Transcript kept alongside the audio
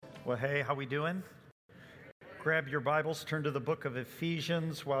Well, hey, how we doing? Grab your Bibles, turn to the book of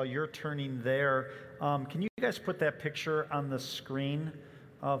Ephesians. While you're turning there, can you guys put that picture on the screen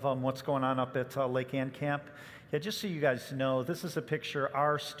of what's going on up at Lake Ann Camp? Yeah, just so you guys know, this is a picture.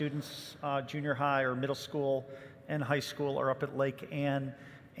 Our students, junior high or middle school and high school, are up at Lake Ann.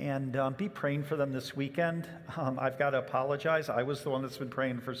 And be praying for them this weekend. I've got to apologize. I was the one that's been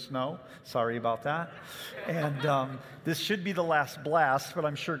praying for snow. Sorry about that. And this should be the last blast, but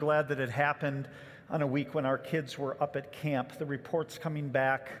I'm sure glad that it happened on a week when our kids were up at camp. The reports coming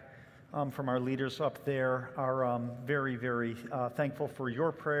back from our leaders up there are very, very thankful for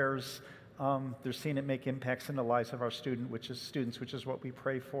your prayers. They're seeing it make impacts in the lives of our students, which is what we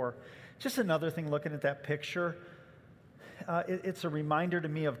pray for. Just another thing, looking at that picture, it's a reminder to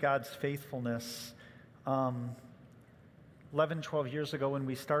me of God's faithfulness. 11, 12 years ago when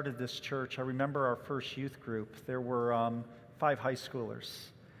we started this church, I remember our first youth group. There were 5 high schoolers,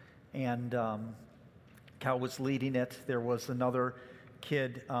 and Cal was leading it. There was another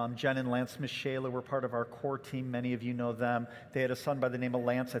kid, Jen and Lance Michela were part of our core team. Many of you know them. They had a son by the name of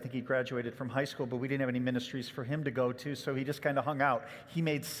Lance. I think he graduated from high school, but we didn't have any ministries for him to go to, so he just kind of hung out. He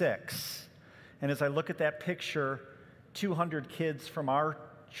made 6. And as I look at that picture, 200 kids from our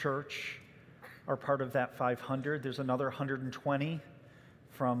church are part of that 500. There's another 120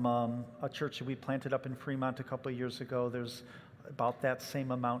 from a church that we planted up in Fremont a couple of years ago. There's about that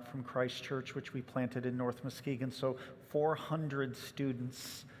same amount from Christ Church, which we planted in North Muskegon. So 400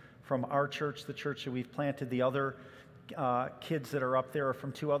 students from our church, the church that we've planted. The other kids that are up there are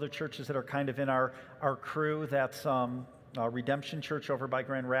from 2 other churches that are kind of in our crew. That's Redemption Church over by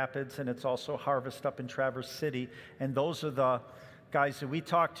Grand Rapids, and it's also Harvest up in Traverse City. And those are the guys that we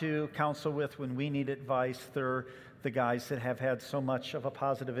talk to, counsel with when we need advice. They're the guys that have had so much of a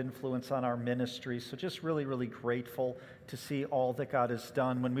positive influence on our ministry. So just really, really grateful to see all that God has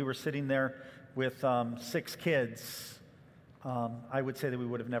done. When we were sitting there with 6 kids, I would say that we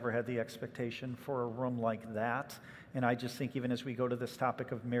would have never had the expectation for a room like that. And I just think even as we go to this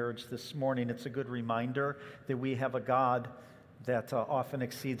topic of marriage this morning, it's a good reminder that we have a God that often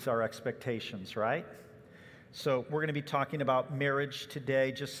exceeds our expectations, right? So we're going to be talking about marriage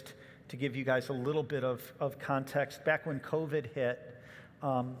today, just to give you guys a little bit of context. Back when COVID hit,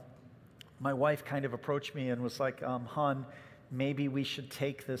 my wife kind of approached me and was like, hon, maybe we should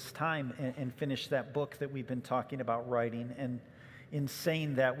take this time and finish that book that we've been talking about writing. And in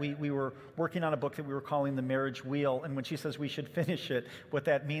saying that, we were working on a book that we were calling The Marriage Wheel, and when she says we should finish it, what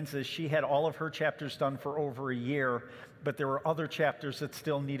that means is she had all of her chapters done for over a year, but there were other chapters that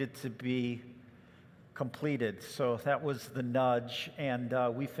still needed to be completed. So that was the nudge, and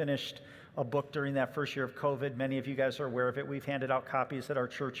we finished a book during that first year of COVID. Many of you guys are aware of it. We've handed out copies at our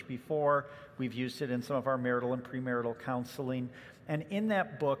church before. We've used it in some of our marital and premarital counseling. And in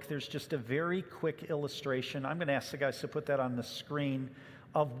that book, there's just a very quick illustration. I'm going to ask the guys to put that on the screen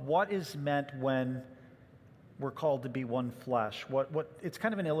of what is meant when we're called to be one flesh. It's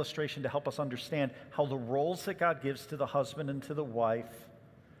kind of an illustration to help us understand how the roles that God gives to the husband and to the wife,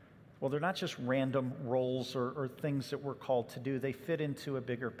 well, they're not just random roles or things that we're called to do. They fit into a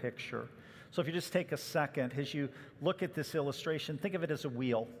bigger picture. So if you just take a second, as you look at this illustration, think of it as a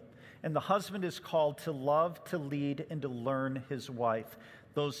wheel. And the husband is called to love, to lead, and to learn his wife.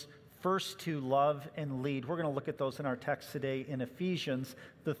 Those first 2, love and lead, we're going to look at those in our text today in Ephesians.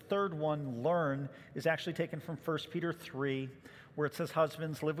 The third one, learn, is actually taken from 1 Peter 3, where it says,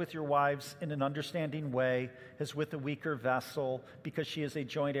 husbands, live with your wives in an understanding way, as with a weaker vessel, because she is a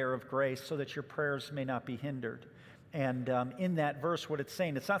joint heir of grace, so that your prayers may not be hindered. And in that verse, what it's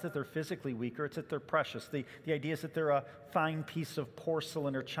saying, it's not that they're physically weaker, it's that they're precious. The idea is that they're a fine piece of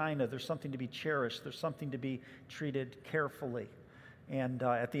porcelain or china. There's something to be cherished. There's something to be treated carefully. And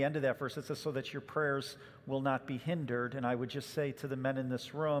at the end of that verse, it says, so that your prayers will not be hindered. And I would just say to the men in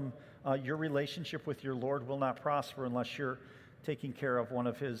this room, your relationship with your Lord will not prosper unless you're taking care of one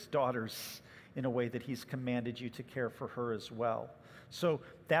of his daughters in a way that he's commanded you to care for her as well. So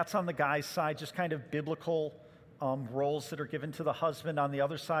that's on the guy's side, just kind of biblical roles that are given to the husband. On the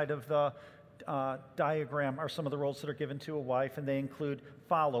other side of the diagram are some of the roles that are given to a wife, and they include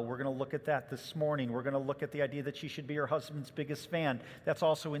follow. We're going to look at that this morning. We're going to look at the idea that she should be her husband's biggest fan. That's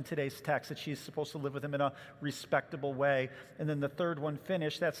also in today's text, that she's supposed to live with him in a respectable way. And then the third one,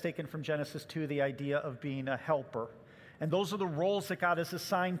 finish, that's taken from Genesis 2, the idea of being a helper. And those are the roles that God has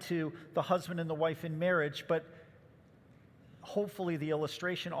assigned to the husband and the wife in marriage, but hopefully the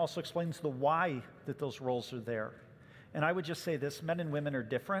illustration also explains the why that those roles are there. And I would just say this, men and women are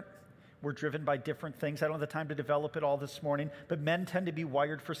different. We're driven by different things. I don't have the time to develop it all this morning, but men tend to be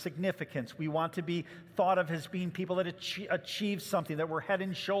wired for significance. We want to be thought of as being people that achieve something, that we're head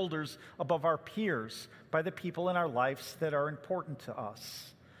and shoulders above our peers by the people in our lives that are important to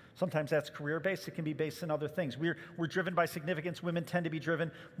us. Sometimes that's career-based. It can be based on other things. We're driven by significance. Women tend to be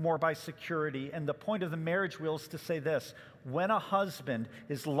driven more by security. And the point of the marriage wheel is to say this: when a husband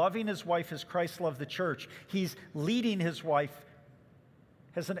is loving his wife as Christ loved the church, he's leading his wife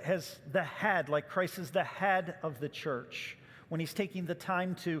as the head, like Christ is the head of the church. When he's taking the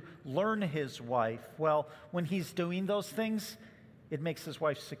time to learn his wife, well, when he's doing those things, it makes his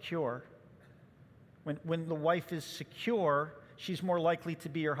wife secure. When the wife is secure, she's more likely to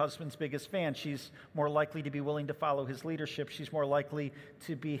be her husband's biggest fan. She's more likely to be willing to follow his leadership. She's more likely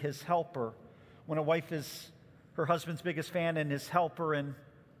to be his helper. When a wife is her husband's biggest fan and his helper and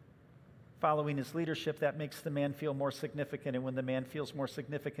following his leadership, that makes the man feel more significant. And when the man feels more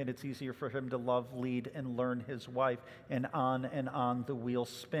significant, it's easier for him to love, lead, and learn his wife. And on the wheel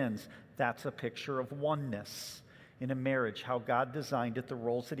spins. That's a picture of oneness in a marriage, how God designed it, the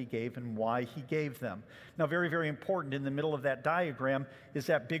roles that he gave, and why he gave them. Now, very, very important in the middle of that diagram is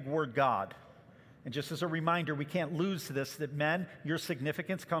that big word God. And just as a reminder, we can't lose this, that men, your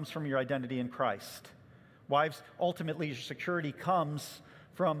significance comes from your identity in Christ. Wives, ultimately, your security comes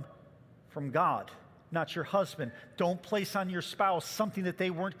from God, not your husband. Don't place on your spouse something that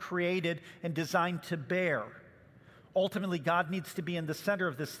they weren't created and designed to bear. Ultimately, God needs to be in the center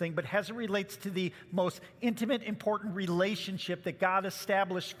of this thing, but as it relates to the most intimate, important relationship that God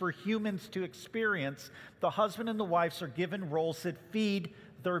established for humans to experience, the husband and the wives are given roles that feed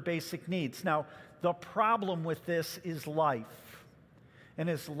their basic needs. Now, the problem with this is life. And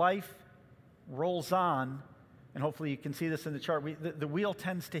as life rolls on, and hopefully you can see this in the chart, the wheel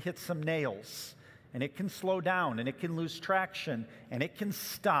tends to hit some nails, and it can slow down, and it can lose traction, and it can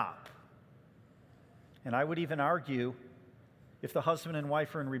stop. And I would even argue, if the husband and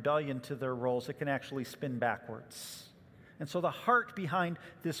wife are in rebellion to their roles, it can actually spin backwards. And so the heart behind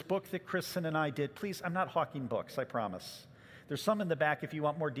this book that Kristen and I did, please, I'm not hawking books, I promise. There's some in the back. If you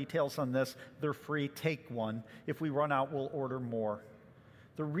want more details on this, they're free. Take one. If we run out, we'll order more.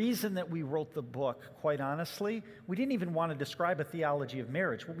 The reason that we wrote the book, quite honestly, we didn't even want to describe a theology of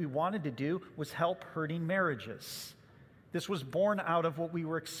marriage. What we wanted to do was help hurting marriages. This was born out of what we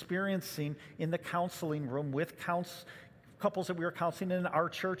were experiencing in the counseling room with couples that we were counseling in our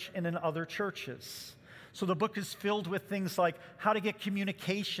church and in other churches. So the book is filled with things like how to get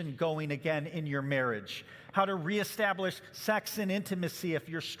communication going again in your marriage, how to reestablish sex and intimacy if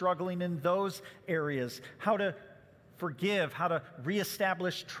you're struggling in those areas, how to forgive, how to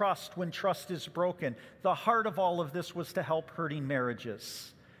reestablish trust when trust is broken. The heart of all of this was to help hurting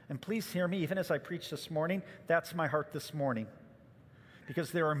marriages. And please hear me, even as I preach this morning, that's my heart this morning. Because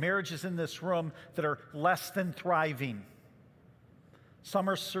there are marriages in this room that are less than thriving. Some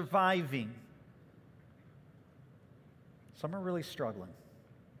are surviving. Some are really struggling.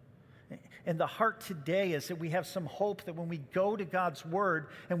 And the heart today is that we have some hope that when we go to God's Word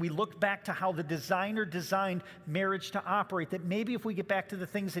and we look back to how the designer designed marriage to operate, that maybe if we get back to the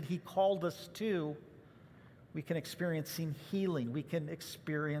things that he called us to, we can experience healing. We can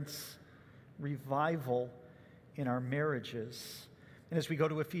experience revival in our marriages. And as we go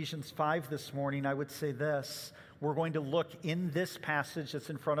to Ephesians 5 this morning, I would say this. We're going to look in this passage that's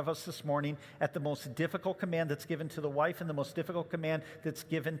in front of us this morning at the most difficult command that's given to the wife and the most difficult command that's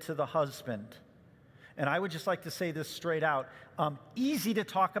given to the husband. And I would just like to say this straight out. Easy to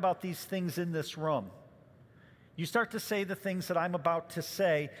talk about these things in this room. You start to say the things that I'm about to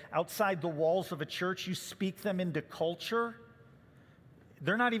say outside the walls of a church, you speak them into culture,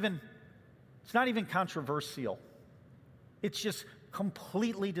 it's not even controversial. It's just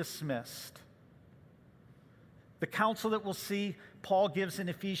completely dismissed. The counsel that we'll see Paul gives in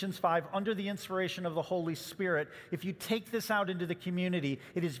Ephesians 5 under the inspiration of the Holy Spirit, if you take this out into the community,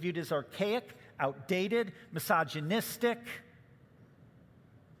 it is viewed as archaic, outdated, misogynistic.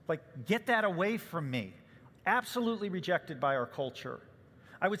 Like, get that away from me. Absolutely rejected by our culture.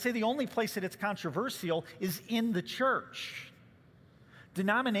 I would say the only place that it's controversial is in the church.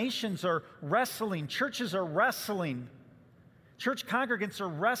 Denominations are wrestling, churches are wrestling, church congregants are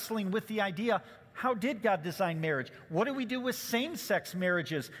wrestling with the idea, how did God design marriage? What do we do with same-sex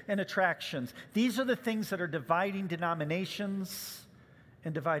marriages and attractions? These are the things that are dividing denominations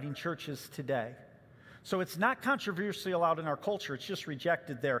and dividing churches today. So it's not controversial out in our culture. It's just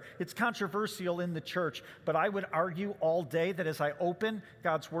rejected there. It's controversial in the church. But I would argue all day that as I open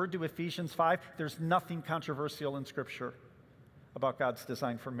God's Word to Ephesians 5, there's nothing controversial in Scripture about God's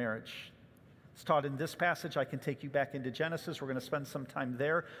design for marriage. It's taught in this passage. I can take you back into Genesis. We're going to spend some time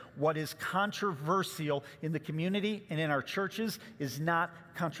there. What is controversial in the community and in our churches is not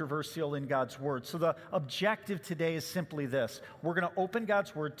controversial in God's Word. So the objective today is simply this. We're going to open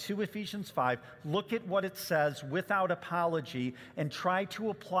God's Word to Ephesians 5, look at what it says without apology, and try to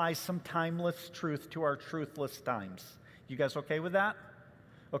apply some timeless truth to our truthless times. You guys okay with that?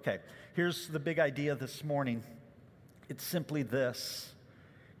 Okay. Here's the big idea this morning. It's simply this.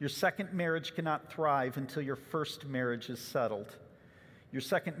 Your second marriage cannot thrive until your first marriage is settled. Your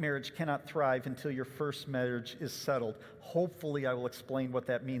second marriage cannot thrive until your first marriage is settled. Hopefully, I will explain what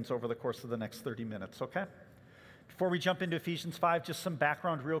that means over the course of the next 30 minutes, okay? Before we jump into Ephesians 5, just some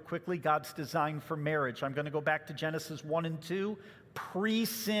background real quickly. God's design for marriage. I'm going to go back to Genesis 1 and 2.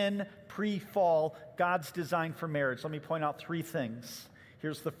 Pre-sin, pre-fall, God's design for marriage. Let me point out three things.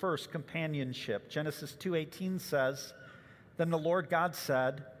 Here's the first, companionship. Genesis 2:18 says, "Then the Lord God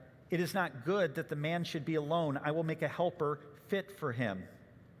said, 'It is not good that the man should be alone. I will make a helper fit for him.'"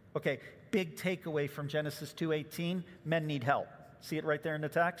 Okay, big takeaway from Genesis 2:18, men need help. See it right there in the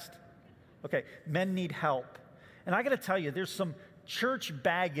text? Okay, men need help. And I got to tell you, there's some church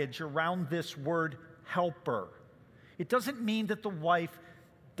baggage around this word helper. It doesn't mean that the wife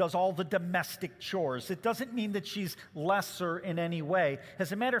does all the domestic chores. It doesn't mean that she's lesser in any way.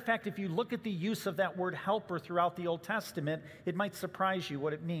 As a matter of fact, if you look at the use of that word helper throughout the Old Testament, it might surprise you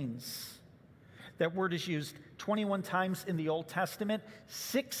what it means. That word is used 21 times in the Old Testament.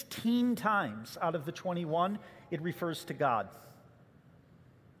 16 times out of the 21, it refers to God.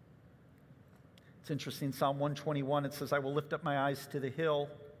 It's interesting, Psalm 121, it says, "I will lift up my eyes to the hill.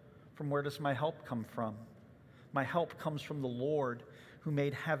 From where does my help come from? My help comes from the Lord who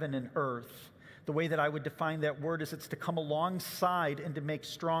made heaven and earth." The way that I would define that word is it's to come alongside and to make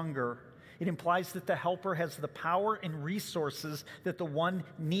stronger. It implies that the helper has the power and resources that the one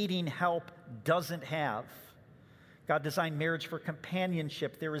needing help doesn't have. God designed marriage for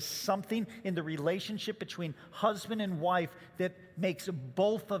companionship. There is something in the relationship between husband and wife that makes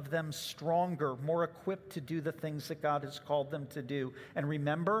both of them stronger, more equipped to do the things that God has called them to do. And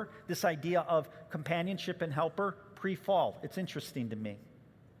remember, this idea of companionship and helper, pre-fall. It's interesting to me.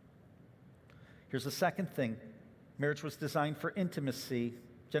 Here's the second thing. Marriage was designed for intimacy.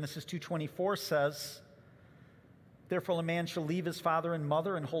 Genesis 2:24 says, "Therefore a man shall leave his father and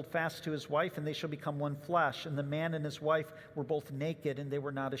mother and hold fast to his wife, and they shall become one flesh. And the man and his wife were both naked, and they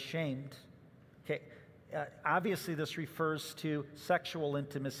were not ashamed." Okay, obviously this refers to sexual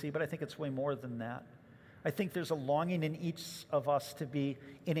intimacy, but I think it's way more than that. I think there's a longing in each of us to be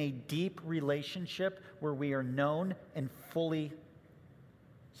in a deep relationship where we are known and fully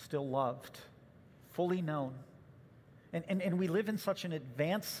still loved, fully known. And we live in such an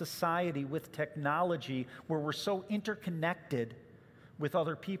advanced society with technology where we're so interconnected with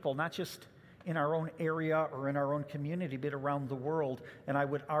other people, not just in our own area or in our own community, but around the world. And I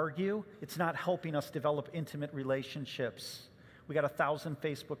would argue it's not helping us develop intimate relationships. We got 1,000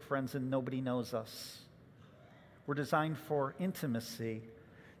 Facebook friends and nobody knows us. We're designed for intimacy.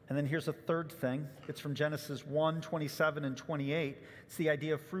 And then here's a third thing. It's from Genesis 1:27 and 28. It's the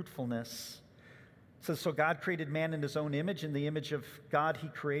idea of fruitfulness. It says, "So God created man in his own image. In the image of God he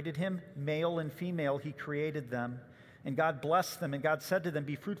created him. Male and female he created them. And God blessed them. And God said to them,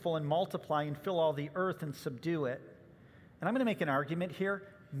 'Be fruitful and multiply and fill all the earth and subdue it.'" And I'm going to make an argument here.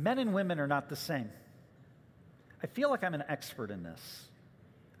 Men and women are not the same. I feel like I'm an expert in this.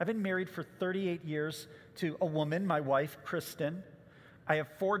 I've been married for 38 years to a woman, my wife, Kristen. I have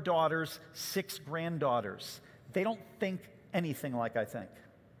 4 daughters, 6 granddaughters. They don't think anything like I think.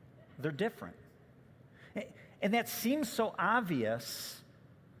 They're different. And that seems so obvious,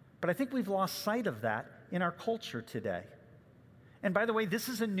 but I think we've lost sight of that in our culture today. And by the way, this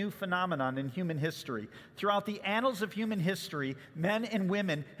is a new phenomenon in human history. Throughout the annals of human history, men and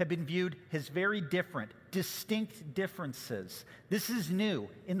women have been viewed as very different, distinct differences. This is new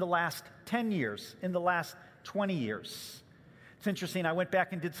in the last 10 years, in the last 20 years. It's interesting, I went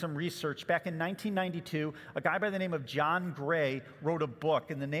back and did some research. Back in 1992, a guy by the name of John Gray wrote a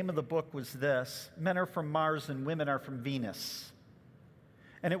book, and the name of the book was this, "Men Are From Mars and Women Are From Venus."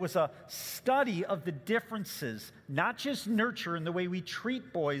 And it was a study of the differences, not just nurture in the way we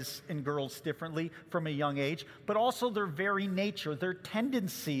treat boys and girls differently from a young age, but also their very nature, their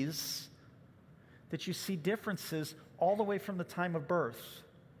tendencies, that you see differences all the way from the time of birth.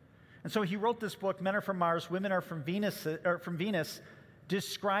 And so he wrote this book, "Men Are From Mars, Women Are From Venus,"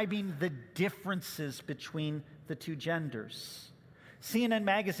 describing the differences between the two genders. CNN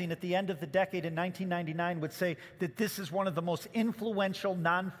magazine at the end of the decade in 1999 would say that this is one of the most influential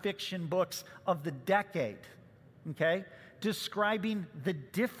nonfiction books of the decade, okay? Describing the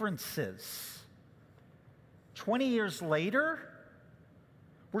differences. 20 years later,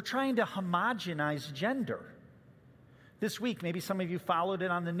 we're trying to homogenize gender. This week, maybe some of you followed it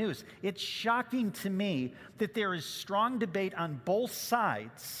on the news. It's shocking to me that there is strong debate on both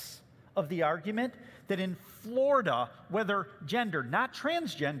sides of the argument that in Florida, whether gender, not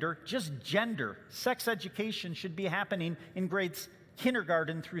transgender, just gender, sex education should be happening in grades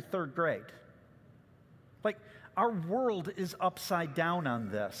kindergarten through third grade. Like, our world is upside down on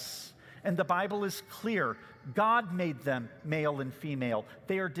this. And the Bible is clear. God made them male and female.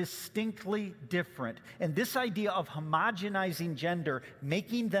 They are distinctly different. And this idea of homogenizing gender,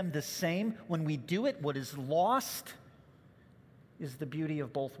 making them the same, when we do it, what is lost is the beauty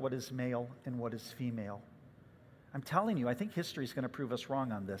of both what is male and what is female. I'm telling you, I think history is going to prove us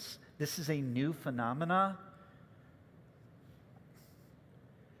wrong on this. This is a new phenomena.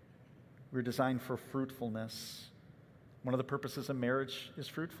 We're designed for fruitfulness. One of the purposes of marriage is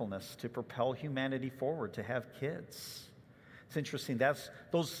fruitfulness, to propel humanity forward, to have kids. It's interesting.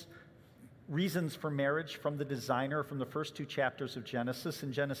 Those reasons for marriage from the designer from the first 2 chapters of Genesis.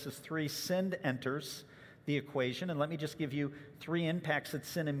 In Genesis 3, sin enters the equation. And let me just give you 3 impacts that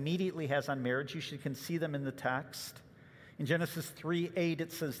sin immediately has on marriage. You can see them in the text. In Genesis 3:8,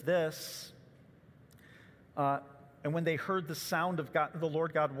 it says this, and when they heard the sound of God, the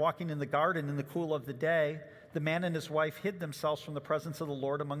Lord God walking in the garden in the cool of the day, the man and his wife hid themselves from the presence of the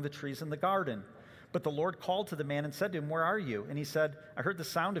Lord among the trees in the garden. But the Lord called to the man and said to him, "Where are you?" And he said, "I heard the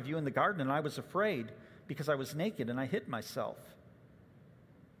sound of you in the garden, and I was afraid because I was naked, and I hid myself."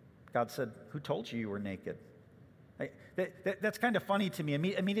 God said, "Who told you you were naked?" That's kind of funny to me.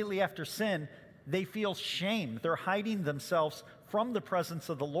 Immediately after sin, they feel shame. They're hiding themselves from the presence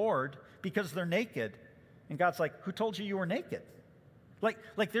of the Lord because they're naked. And God's like, "Who told you you were naked?"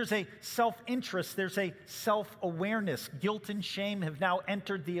 Like there's a self-interest, there's a self-awareness. Guilt and shame have now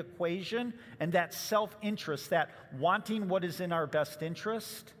entered the equation, and that self-interest, that wanting what is in our best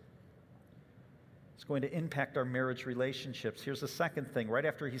interest, is going to impact our marriage relationships. Here's the second thing. Right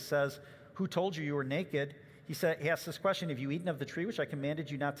after he says, "Who told you you were naked?" He asks this question, "Have you eaten of the tree which I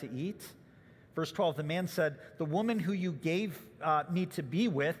commanded you not to eat?" Verse 12, the man said, "The woman who you gave me to be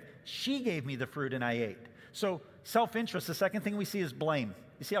with, she gave me the fruit and I ate." So self-interest, the second thing we see is blame.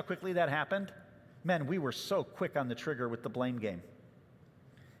 You see how quickly that happened? Men, we were so quick on the trigger with the blame game.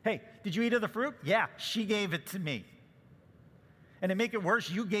 "Hey, did you eat of the fruit?" "Yeah, she gave it to me." And to make it worse,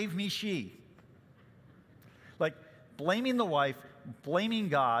 "You gave me she." Like blaming the wife, blaming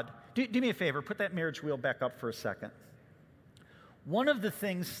God. Do me a favor, put that marriage wheel back up for a second. One of the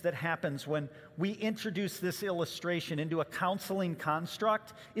things that happens when we introduce this illustration into a counseling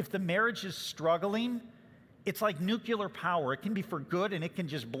construct, if the marriage is struggling, it's like nuclear power. It can be for good and it can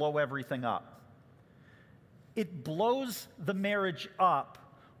just blow everything up. It blows the marriage up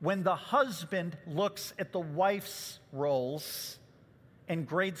when the husband looks at the wife's roles and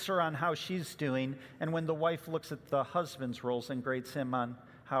grades her on how she's doing, and when the wife looks at the husband's roles and grades him on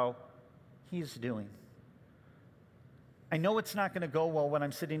how he's doing. I know it's not going to go well when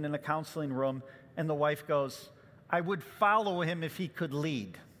I'm sitting in a counseling room and the wife goes, "I would follow him if he could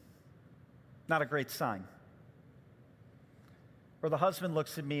lead." Not a great sign. Or the husband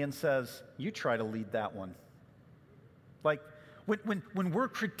looks at me and says, "You try to lead that one." Like when we're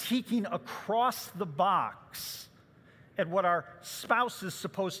critiquing across the box at what our spouse is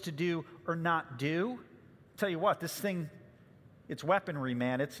supposed to do or not do, I'll tell you what, this thing, it's weaponry,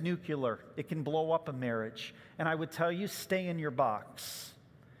 man. It's nuclear. It can blow up a marriage. And I would tell you, stay in your box.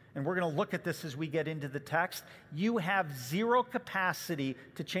 And we're going to look at this as we get into the text. You have zero capacity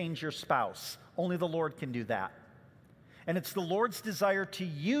to change your spouse. Only the Lord can do that. And it's the Lord's desire to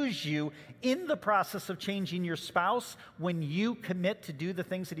use you in the process of changing your spouse when you commit to do the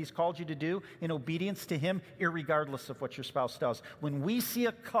things that He's called you to do in obedience to Him, irregardless of what your spouse does. When we see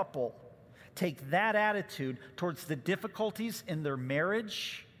a couple take that attitude towards the difficulties in their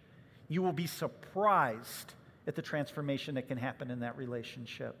marriage, you will be surprised at the transformation that can happen in that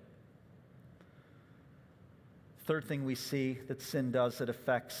relationship. Third thing we see that sin does that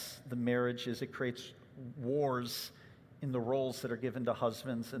affects the marriage is it creates wars in the roles that are given to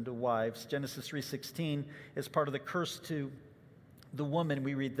husbands and to wives. Genesis 3:16, as part of the curse to the woman,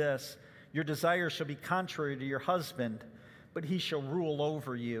 we read this, "Your desire shall be contrary to your husband, but he shall rule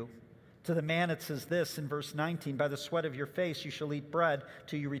over you." To the man it says this in verse 19, "By the sweat of your face you shall eat bread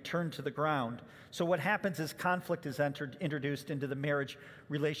till you return to the ground." So what happens is conflict is introduced into the marriage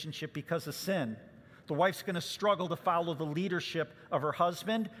relationship because of sin. The wife's going to struggle to follow the leadership of her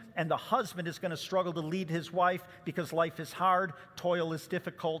husband, and the husband is going to struggle to lead his wife because life is hard, toil is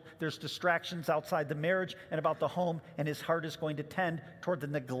difficult, there's distractions outside the marriage and about the home, and his heart is going to tend toward the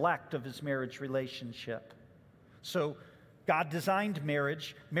neglect of his marriage relationship. So God designed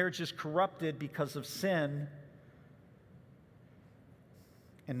marriage. Marriage is corrupted because of sin.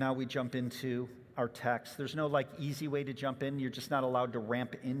 And now we jump into our text. There's no easy way to jump in. You're just not allowed to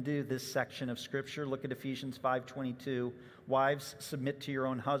ramp into this section of Scripture. Look at Ephesians 5:22. Wives, submit to your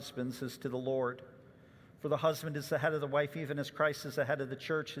own husbands as to the Lord. For the husband is the head of the wife, even as Christ is the head of the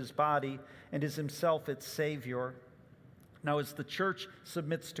church, his body, and is himself its Savior. Now, as the church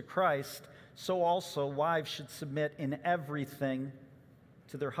submits to Christ, so also wives should submit in everything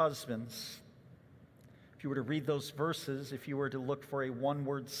to their husbands. If you were to read those verses, if you were to look for a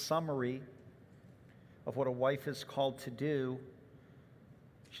one-word summary of what a wife is called to do,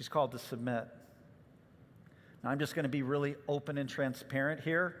 she's called to submit. Now, I'm just going to be really open and transparent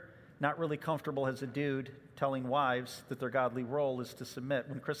here. Not really comfortable as a dude telling wives that their godly role is to submit.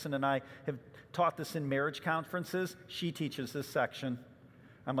 When Kristen and I have taught this in marriage conferences, she teaches this section.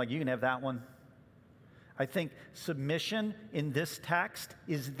 I'm like, you can have that one. I think submission in this text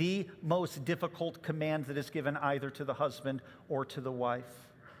is the most difficult command that is given either to the husband or to the wife.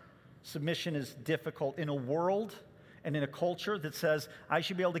 Submission is difficult in a world and in a culture that says, I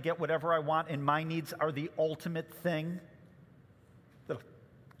should be able to get whatever I want and my needs are the ultimate thing,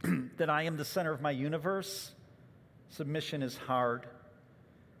 that I am the center of my universe. Submission is hard.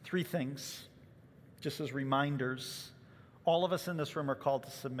 3 things, just as reminders. All of us in this room are called to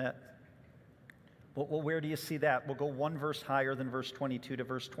submit. Well, where do you see that? We'll go one verse higher than verse 22 to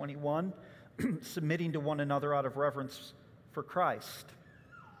verse 21. Submitting to one another out of reverence for Christ.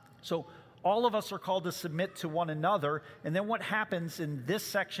 So all of us are called to submit to one another. And then what happens in this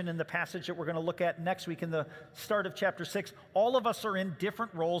section in the passage that we're going to look at next week in the start of chapter 6, all of us are in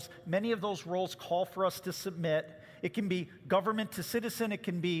different roles. Many of those roles call for us to submit. It can be government to citizen. It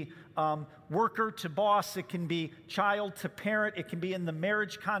can be worker to boss. It can be child to parent. It can be in the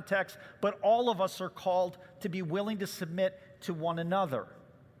marriage context. But all of us are called to be willing to submit to one another.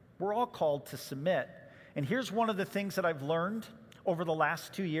 We're all called to submit. And here's one of the things that I've learned over the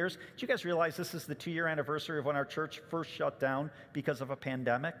last 2 years. Did you guys realize this is the 2-year anniversary of when our church first shut down because of a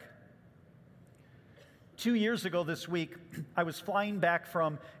pandemic? 2 years ago this week, I was flying back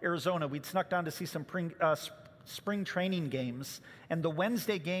from Arizona. We'd snuck down to see some spring training games. And the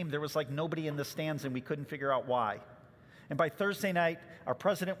Wednesday game, there was nobody in the stands, and we couldn't figure out why. And by Thursday night, our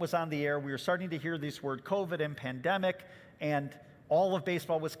president was on the air. We were starting to hear these words, COVID and pandemic, and all of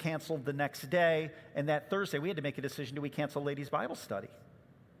baseball was canceled the next day. And that Thursday, we had to make a decision, do we cancel ladies' Bible study?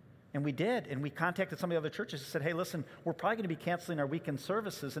 And we did. And we contacted some of the other churches and said, hey, listen, we're probably going to be canceling our weekend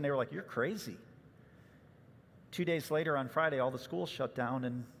services. And they were like, you're crazy. 2 days later on Friday, all the schools shut down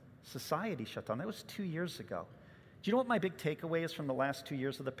and society shut down. That was 2 years ago. Do you know what my big takeaway is from the last 2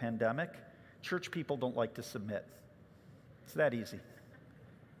 years of the pandemic? Church people don't like to submit. It's that easy.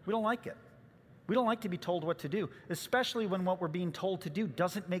 We don't like it. We don't like to be told what to do, especially when what we're being told to do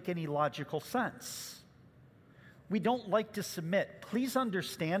doesn't make any logical sense. We don't like to submit. Please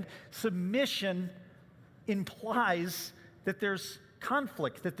understand, submission implies that there's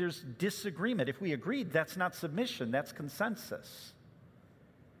conflict, that there's disagreement. If we agreed, that's not submission, that's consensus.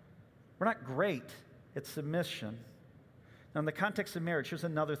 We're not great at submission. Now, in the context of marriage, here's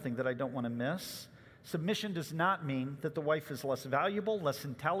another thing that I don't want to miss. Submission does not mean that the wife is less valuable, less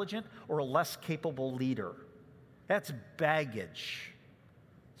intelligent, or a less capable leader. That's baggage.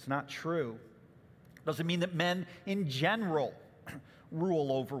 It's not true. It doesn't mean that men in general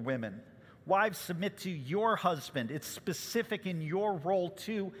rule over women. Wives, submit to your husband. It's specific in your role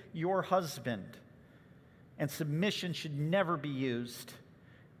to your husband. And submission should never be used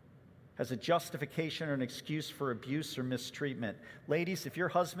as a justification or an excuse for abuse or mistreatment. Ladies, if your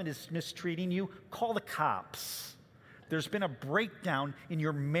husband is mistreating you, call the cops. There's been a breakdown in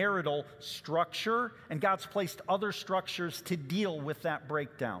your marital structure, and God's placed other structures to deal with that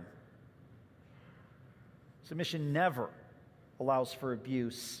breakdown. Submission never allows for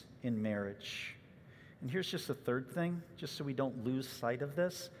abuse in marriage. And here's just a third thing, just so we don't lose sight of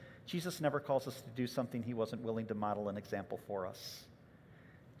this. Jesus never calls us to do something he wasn't willing to model an example for us.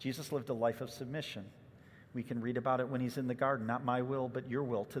 Jesus lived a life of submission. We can read about it when he's in the garden. Not my will, but your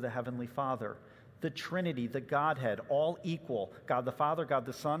will, to the Heavenly Father. The Trinity, the Godhead, all equal. God the Father, God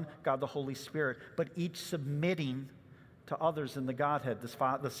the Son, God the Holy Spirit, but each submitting to others in the Godhead.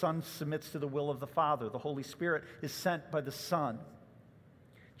 The Son submits to the will of the Father. The Holy Spirit is sent by the Son.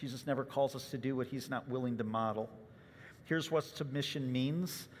 Jesus never calls us to do what he's not willing to model. Here's what submission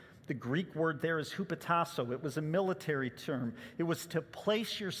means. The Greek word there is hupotasso. It was a military term. It was to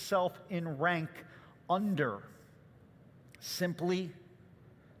place yourself in rank under. Simply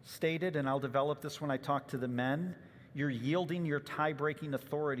stated, and I'll develop this when I talk to the men, you're yielding your tie-breaking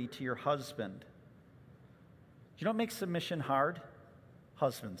authority to your husband. you know what makes submission hard?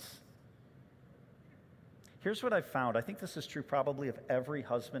 Husbands. Here's what I've found. I think this is true probably of every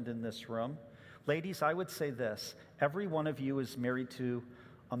husband in this room. Ladies, I would say this. Every one of you is married to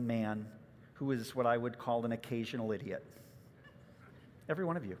a man who is what I would call an occasional idiot. Every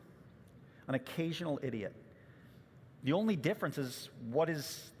one of you. An occasional idiot. The only difference is what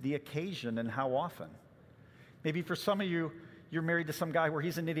is the occasion and how often. Maybe for some of you, you're married to some guy where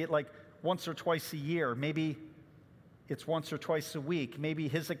he's an idiot like once or twice a year. Maybe it's once or twice a week. Maybe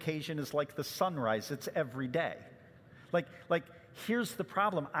his occasion is like the sunrise. It's every day. Like here's the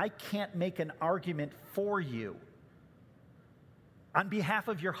problem. I can't make an argument for you on behalf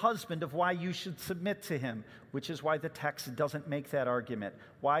of your husband of why you should submit to him, which is why the text doesn't make that argument.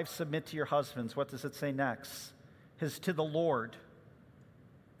 Wives, submit to your husbands. What does it say next? Is to the Lord.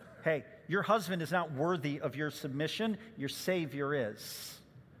 Hey, your husband is not worthy of your submission. Your Savior is.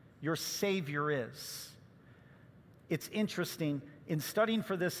 Your Savior is. It's interesting. In studying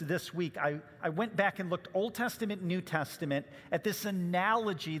for this week, I went back and looked Old Testament and New Testament at this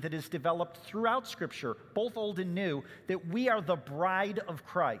analogy that is developed throughout Scripture, both Old and New, that we are the bride of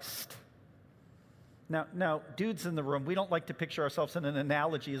Christ. Now, dudes in the room, we don't like to picture ourselves in an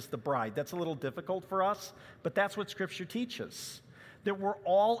analogy as the bride. That's a little difficult for us, but that's what Scripture teaches. That we're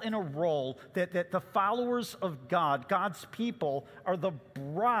all in a role, that the followers of God, God's people, are the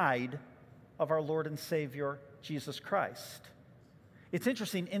bride of our Lord and Savior, Jesus Christ. It's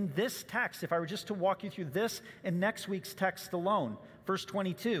interesting, in this text, if I were just to walk you through this and next week's text alone, verse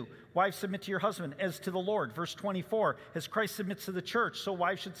 22, wives submit to your husband as to the Lord. Verse 24, as Christ submits to the church, so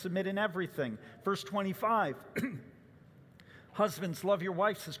wives should submit in everything. Verse 25, husbands, love your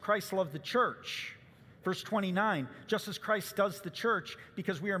wives as Christ loved the church. Verse 29, just as Christ does the church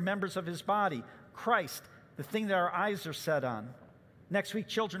because we are members of his body. Christ, the thing that our eyes are set on. Next week,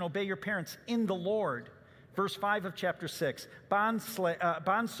 children, obey your parents in the Lord. Verse 5 of chapter 6,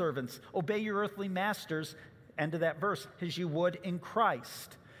 bondservants, obey your earthly masters, end of that verse, as you would in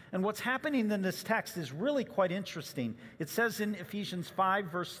Christ. And what's happening in this text is really quite interesting. It says in Ephesians 5,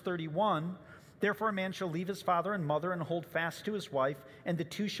 verse 31, therefore a man shall leave his father and mother and hold fast to his wife, and the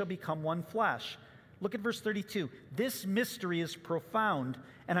two shall become one flesh. Look at verse 32. This mystery is profound,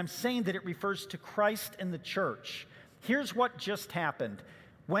 and I'm saying that it refers to Christ and the church. Here's what just happened.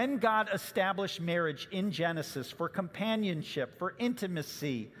 When God established marriage in Genesis for companionship, for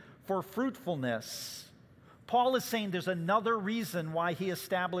intimacy, for fruitfulness, Paul is saying there's another reason why he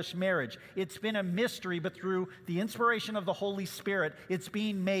established marriage. It's been a mystery, but through the inspiration of the Holy Spirit, it's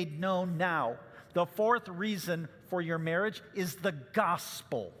being made known now. The fourth reason for your marriage is the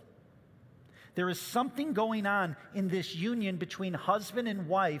gospel. There is something going on in this union between husband and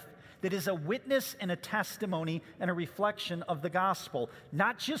wife that is a witness and a testimony and a reflection of the gospel.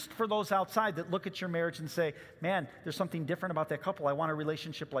 Not just for those outside that look at your marriage and say, man, there's something different about that couple. I want a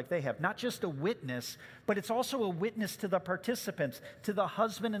relationship like they have. Not just a witness, but it's also a witness to the participants, to the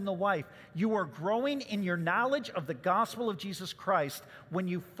husband and the wife. You are growing in your knowledge of the gospel of Jesus Christ when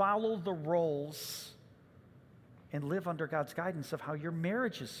you follow the roles and live under God's guidance of how your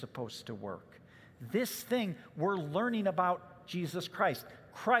marriage is supposed to work. This thing, we're learning about Jesus Christ.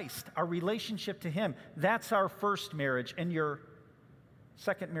 Christ, our relationship to him, that's our first marriage, and your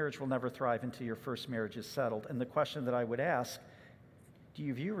second marriage will never thrive until your first marriage is settled. And the question that I would ask, do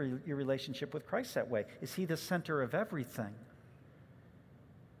you view your relationship with Christ that way? Is he the center of everything?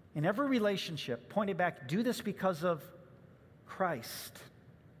 In every relationship, pointed back, do this because of Christ.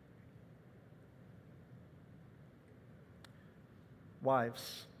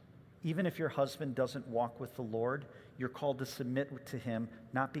 Wives, even if your husband doesn't walk with the Lord, you're called to submit to him,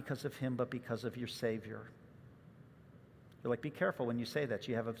 not because of him, but because of your Savior. You're like, be careful when you say that.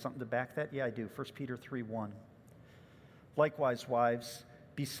 You have something to back that? Yeah, I do. 1 Peter 3:1. Likewise, wives,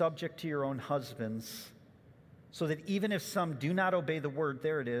 be subject to your own husbands, so that even if some do not obey the word,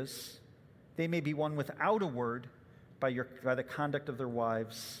 there it is, they may be won without a word by the conduct of their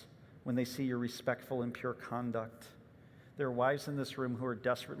wives when they see your respectful and pure conduct. There are wives in this room who are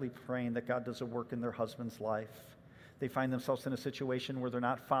desperately praying that God does a work in their husband's life. They find themselves in a situation where they're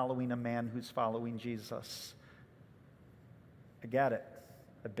not following a man who's following Jesus. I get it.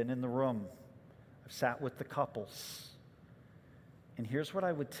 I've been in the room. I've sat with the couples. And here's what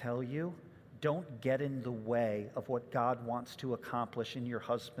I would tell you. Don't get in the way of what God wants to accomplish in your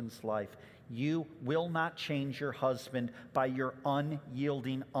husband's life. You will not change your husband by your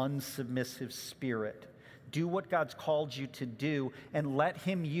unyielding, unsubmissive spirit. Do what God's called you to do and let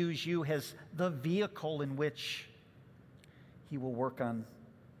him use you as the vehicle in which he will work on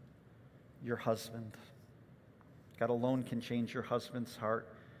your husband. God alone can change your husband's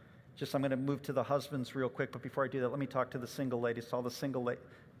heart. I'm going to move to the husbands real quick, but before I do that, let me talk to the single ladies. To all the single ladies,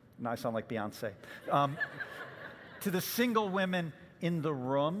 now I sound like Beyonce. To the single women in the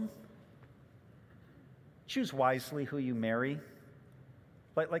room, choose wisely who you marry.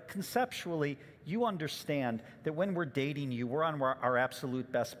 Like conceptually, you understand that when we're dating you, we're on our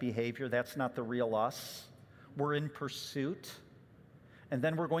absolute best behavior. That's not the real us. We're in pursuit. And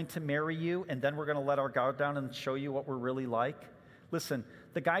then we're going to marry you, and then we're going to let our guard down and show you what we're really like. Listen,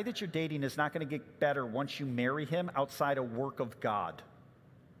 the guy that you're dating is not going to get better once you marry him outside a work of God.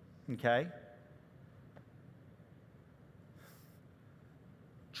 Okay?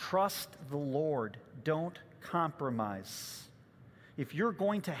 Trust the Lord. Don't compromise. If you're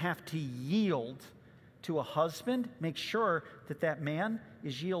going to have to yield to a husband, make sure that that man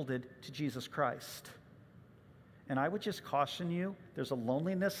is yielded to Jesus Christ. And I would just caution you, there's a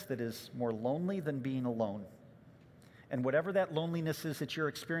loneliness that is more lonely than being alone. And whatever that loneliness is that you're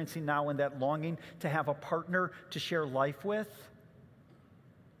experiencing now and that longing to have a partner to share life with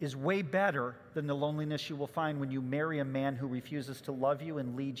is way better than the loneliness you will find when you marry a man who refuses to love you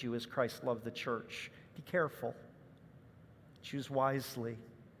and lead you as Christ loved the church. Be careful. Choose wisely.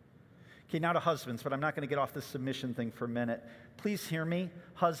 Okay, now to husbands, but I'm not going to get off the submission thing for a minute. Please hear me.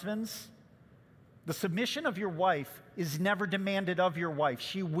 Husbands, the submission of your wife is never demanded of your wife.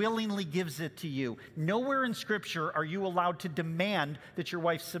 She willingly gives it to you. Nowhere in Scripture are you allowed to demand that your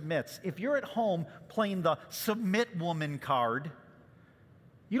wife submits. If you're at home playing the submit woman card,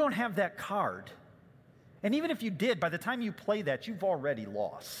 you don't have that card. And even if you did, by the time you play that, you've already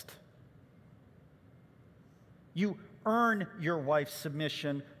lost. You earn your wife's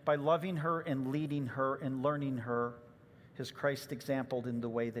submission by loving her and leading her and learning her as Christ exampled in the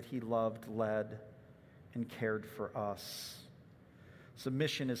way that he loved, led, and cared for us.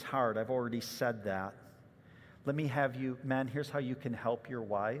 Submission is hard. I've already said that. Let me have you, men, here's how you can help your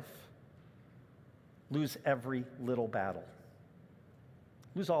wife. Lose every little battle.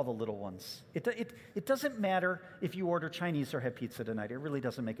 Lose all the little ones. It doesn't matter if you order Chinese or have pizza tonight. It really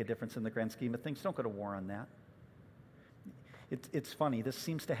doesn't make a difference in the grand scheme of things. Don't go to war on that. It's funny. This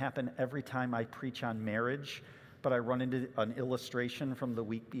seems to happen every time I preach on marriage, but I run into an illustration from the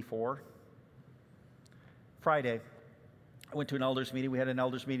week before. Friday, I went to an elders meeting. We had an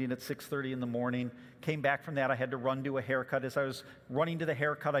elders meeting at 6:30 in the morning. Came back from that. I had to run to a haircut. As I was running to the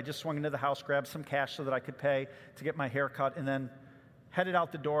haircut, I just swung into the house, grabbed some cash so that I could pay to get my haircut, and then headed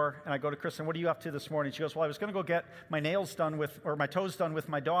out the door. And I go to Kristen, what are you up to this morning? She goes, well, I was going to go get my nails done or my toes done with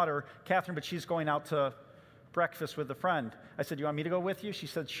my daughter, Catherine, but she's going out to breakfast with a friend. I said, you want me to go with you? She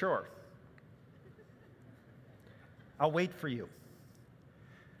said, sure. I'll wait for you.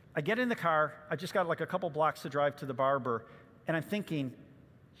 I get in the car. I just got like a couple blocks to drive to the barber, and I'm thinking,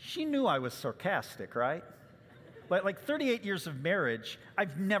 she knew I was sarcastic, right? Like 38 years of marriage,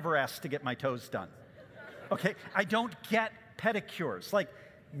 I've never asked to get my toes done. Okay? I don't get pedicures. Like,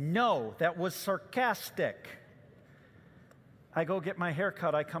 no, that was sarcastic. I go get my hair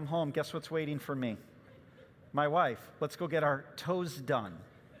cut. I come home. Guess what's waiting for me? My wife. Let's go get our toes done.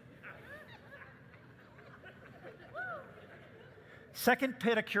 Second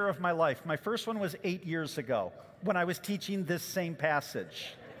pedicure of my life. My first one was 8 years ago when I was teaching this same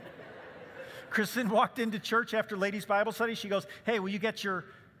passage. Kristen walked into church after ladies' Bible study. She goes, hey, will you get your...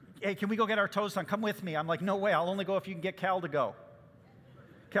 Hey, can we go get our toes done? Come with me. I'm like, no way. I'll only go if you can get Cal to go.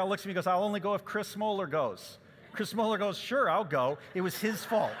 Cal looks at me and goes, I'll only go if Chris Smoller goes. Chris Smoller goes, sure, I'll go. It was his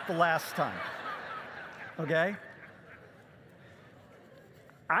fault the last time. Okay?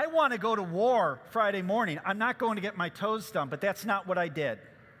 I want to go to war Friday morning. I'm not going to get my toes done, but that's not what I did.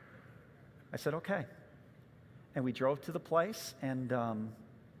 I said, okay. And we drove to the place, and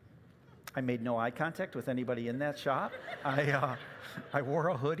I made no eye contact with anybody in that shop. I wore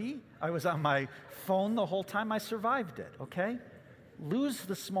a hoodie. I was on my phone the whole time. I survived it, okay? Lose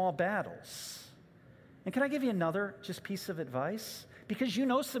the small battles. And can I give you another just piece of advice? Because you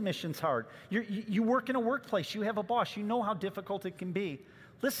know submission's hard. You work in a workplace. You have a boss. You know how difficult it can be.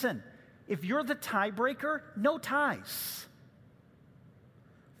 Listen, if you're the tiebreaker, no ties.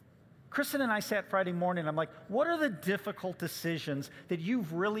 Kristen and I sat Friday morning, and I'm like, what are the difficult decisions that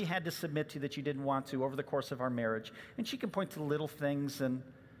you've really had to submit to that you didn't want to over the course of our marriage? And she can point to little things,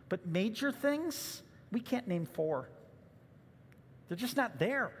 but major things, we can't name 4. They're just not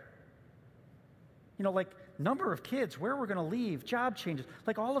there. You know, like number of kids, where we're going to live, job changes,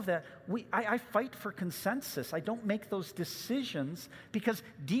 like all of that. I fight for consensus. I don't make those decisions because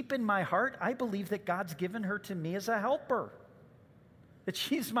deep in my heart, I believe that God's given her to me as a helper. That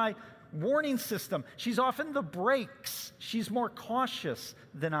she's my warning system. She's often the brakes. She's more cautious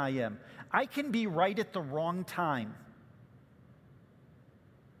than I am. I can be right at the wrong time.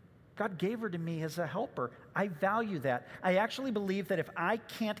 God gave her to me as a helper. I value that. I actually believe that if I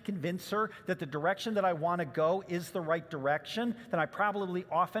can't convince her that the direction that I want to go is the right direction, then I probably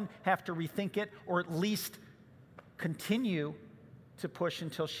often have to rethink it or at least continue to push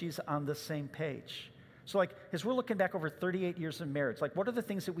until she's on the same page. So like, as we're looking back over 38 years of marriage, like what are the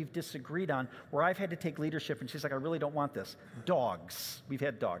things that we've disagreed on where I've had to take leadership and she's like, I really don't want this? Dogs. We've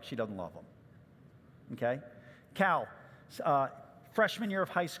had dogs. She doesn't love them. Okay? Cal, freshman year of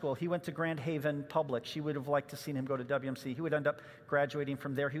high school, he went to Grand Haven Public. She would have liked to seen him go to WMC. He would end up graduating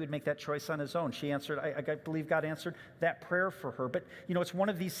from there. He would make that choice on his own. She answered, I believe God answered that prayer for her. But, you know, it's one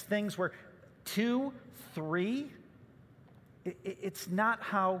of these things where 2, 3, it's not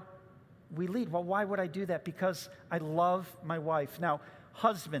how we lead. Well, why would I do that? Because I love my wife. Now,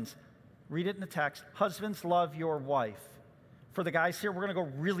 husbands, read it in the text. Husbands, love your wife. For the guys here, we're going to go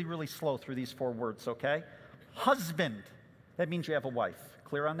really, really slow through these 4 words, okay? Husband. That means you have a wife.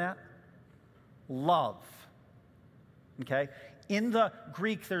 Clear on that? Love. Okay? In the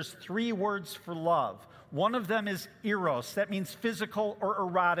Greek, there's 3 words for love. One of them is eros. That means physical or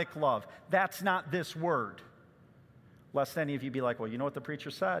erotic love. That's not this word. Lest any of you be like, well, you know what the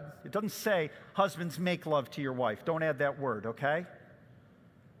preacher said? It doesn't say, husbands, make love to your wife. Don't add that word, okay?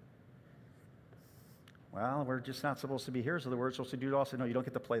 Well, we're just not supposed to be hearers of the word, we're supposed to do it also. No, you don't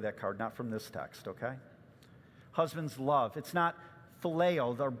get to play that card, not from this text, okay? Husbands, love. It's not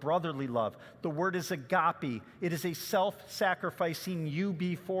phileo, our brotherly love. The word is agape. It is a self-sacrificing, you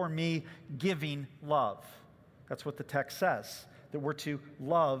before me, giving love. That's what the text says, that we're to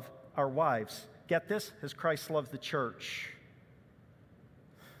love our wives. Get this? As Christ loved the church.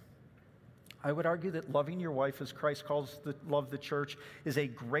 I would argue that loving your wife as Christ loved the church is a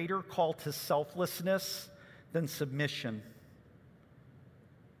greater call to selflessness than submission.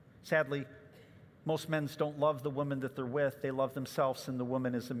 Sadly, most men don't love the woman that they're with. They love themselves, and the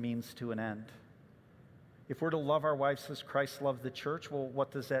woman is a means to an end. If we're to love our wives as Christ loved the church, well,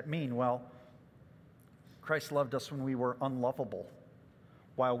 what does that mean? Well, Christ loved us when we were unlovable.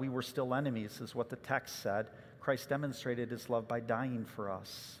 While we were still enemies, is what the text said. Christ demonstrated his love by dying for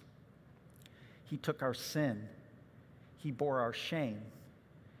us. He took our sin. He bore our shame.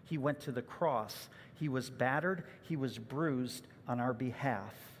 He went to the cross. He was battered. He was bruised on our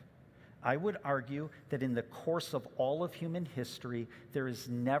behalf. I would argue that in the course of all of human history, there has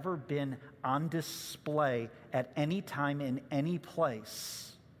never been on display at any time in any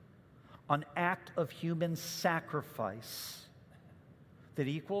place an act of human sacrifice that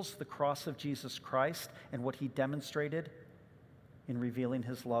equals the cross of Jesus Christ and what he demonstrated in revealing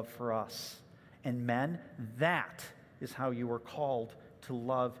his love for us. And men, that is how you are called to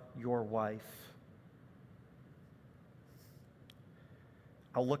love your wife.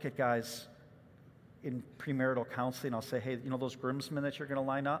 I'll look at guys in premarital counseling. I'll say, hey, you know those groomsmen that you're going to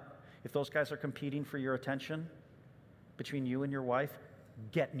line up? If those guys are competing for your attention between you and your wife,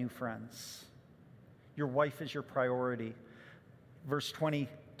 get new friends. Your wife is your priority. Verse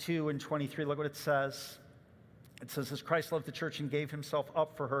 22 and 23, look what it says. It says, as Christ loved the church and gave himself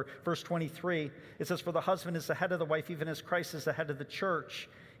up for her. Verse 23, it says, for the husband is the head of the wife, even as Christ is the head of the church,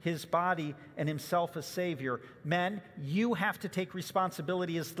 his body, and himself as Savior. Men, you have to take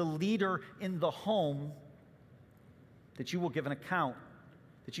responsibility as the leader in the home, that you will give an account,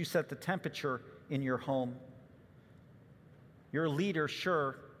 that you set the temperature in your home. You're a leader,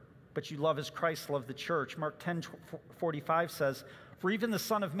 sure, but you love as Christ loved the church. Mark 10:45 says, for even the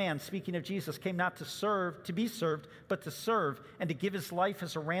Son of Man, speaking of Jesus, came not to be served, but to serve, and to give his life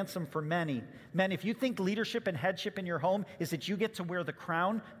as a ransom for many. Men, if you think leadership and headship in your home is that you get to wear the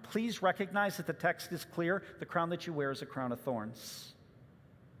crown, please recognize that the text is clear. The crown that you wear is a crown of thorns.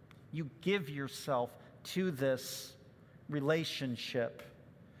 You give yourself to this relationship.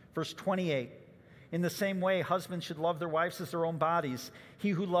 Verse 28. In the same way, husbands should love their wives as their own bodies. He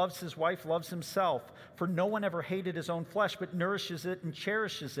who loves his wife loves himself. For no one ever hated his own flesh, but nourishes it and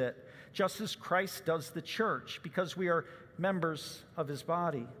cherishes it, just as Christ does the church, because we are members of his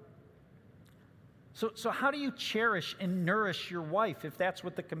body. So how do you cherish and nourish your wife if that's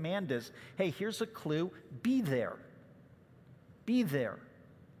what the command is? Hey, here's a clue. Be there. Be there.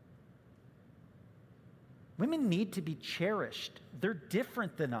 Women need to be cherished. They're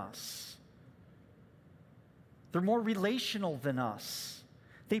different than us. They're more relational than us.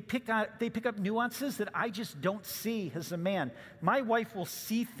 They pick up nuances that I just don't see as a man. My wife will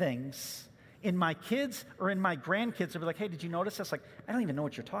see things in my kids or in my grandkids. They'll be like, hey, did you notice this? Like, I don't even know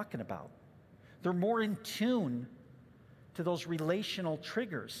what you're talking about. They're more in tune to those relational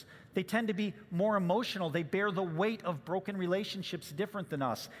triggers. They tend to be more emotional. They bear the weight of broken relationships different than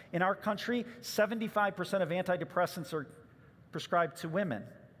us. In our country, 75% of antidepressants are prescribed to women.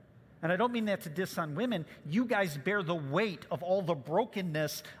 And I don't mean that to diss on women. You guys bear the weight of all the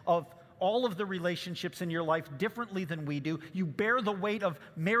brokenness of all of the relationships in your life differently than we do. You bear the weight of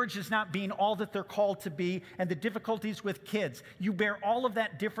marriages not being all that they're called to be and the difficulties with kids. You bear all of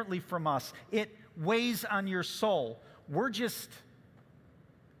that differently from us. It weighs on your soul. We're just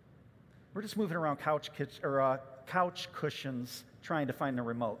moving around couch cushions trying to find the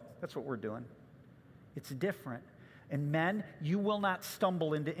remote. That's what we're doing. It's different. And men, you will not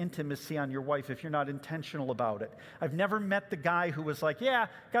stumble into intimacy on your wife if you're not intentional about it. I've never met the guy who was like, yeah,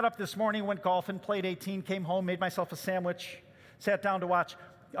 got up this morning, went golfing, played 18, came home, made myself a sandwich, sat down to watch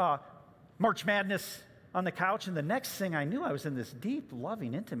March Madness on the couch, and the next thing I knew, I was in this deep,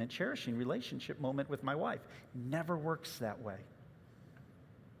 loving, intimate, cherishing relationship moment with my wife. Never works that way.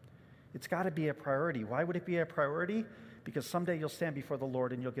 It's got to be a priority. Why would it be a priority? Because someday you'll stand before the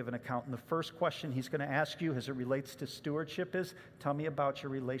Lord and you'll give an account. And the first question he's going to ask you as it relates to stewardship is, tell me about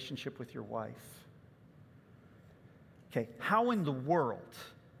your relationship with your wife. Okay, how in the world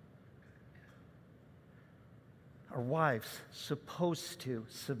are wives supposed to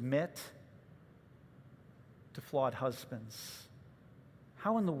submit to flawed husbands?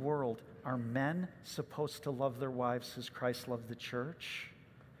 How in the world are men supposed to love their wives as Christ loved the church?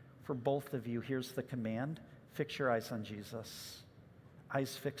 For both of you, here's the command. Fix your eyes on Jesus.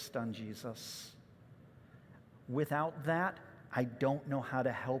 Eyes fixed on Jesus. Without that, I don't know how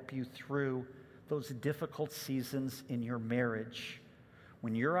to help you through those difficult seasons in your marriage.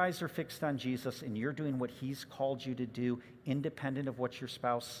 When your eyes are fixed on Jesus and you're doing what he's called you to do, independent of what your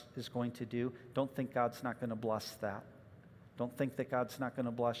spouse is going to do, don't think God's not going to bless that. Don't think that God's not going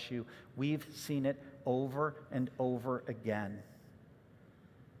to bless you. We've seen it over and over again.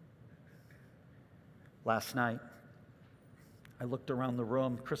 Last night, I looked around the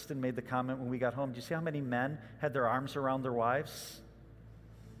room. Kristen made the comment when we got home, do you see how many men had their arms around their wives?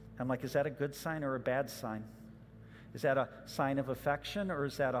 I'm like, is that a good sign or a bad sign? Is that a sign of affection, or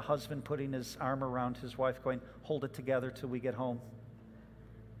is that a husband putting his arm around his wife going, hold it together till we get home?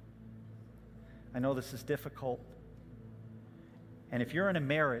 I know this is difficult. And if you're in a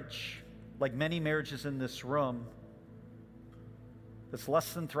marriage, like many marriages in this room, that's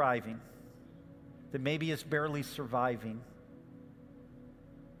less than thriving, that maybe is barely surviving,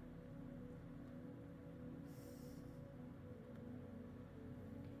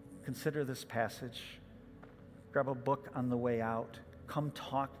 consider this passage. Grab a book on the way out. Come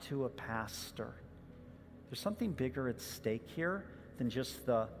talk to a pastor. There's something bigger at stake here than just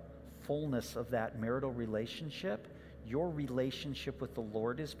the fullness of that marital relationship. Your relationship with the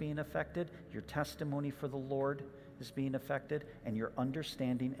Lord is being affected. Your testimony for the Lord is being affected, and your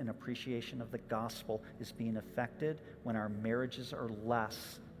understanding and appreciation of the gospel is being affected when our marriages are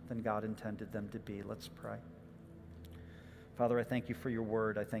less than God intended them to be. Let's pray. Father, I thank you for your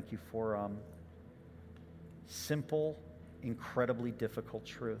word. I thank you for simple, incredibly difficult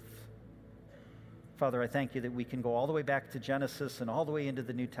truth. Father, I thank you that we can go all the way back to Genesis and all the way into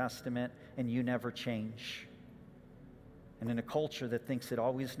the New Testament, and you never change. And in a culture that thinks it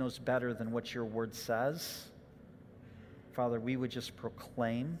always knows better than what your word says, Father, we would just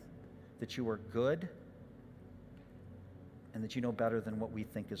proclaim that you are good and that you know better than what we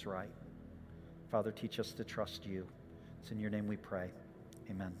think is right. Father, teach us to trust you. It's in your name we pray.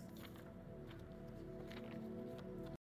 Amen.